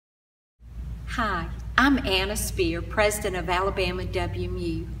Hi, I'm Anna Speir, President of Alabama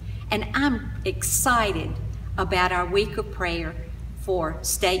WMU, and I'm excited about our week of prayer for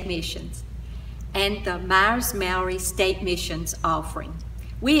state missions and the Myers-Mallory State Missions Offering.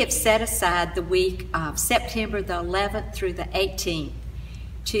 We have set aside the week of September the 11th through the 18th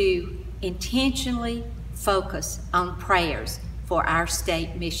to intentionally focus on prayers for our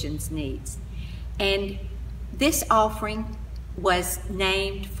state missions needs. And this offering was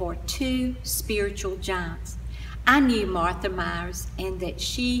named for two spiritual giants. I knew Martha Myers and that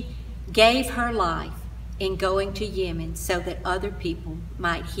she gave her life in going to Yemen so that other people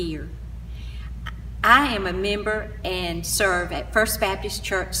might hear. I am a member and serve at First Baptist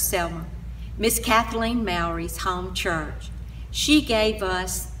Church, Selma, Miss Kathleen Mallory's home church. She gave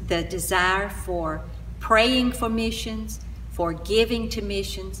us the desire for praying for missions, for giving to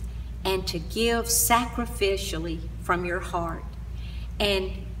missions, and to give sacrificially from your heart.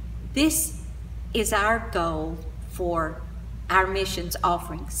 And this is our goal for our missions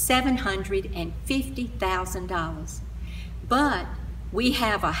offering, $750,000. But we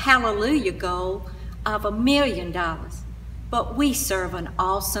have a hallelujah goal of $1 million. But we serve an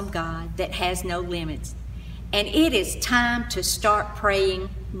awesome God that has no limits. And it is time to start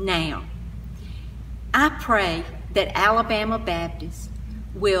praying now. I pray that Alabama Baptists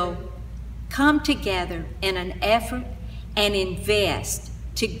will come together in an effort and invest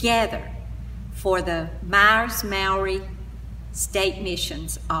together for the Myers-Mallory State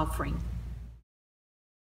Missions Offering.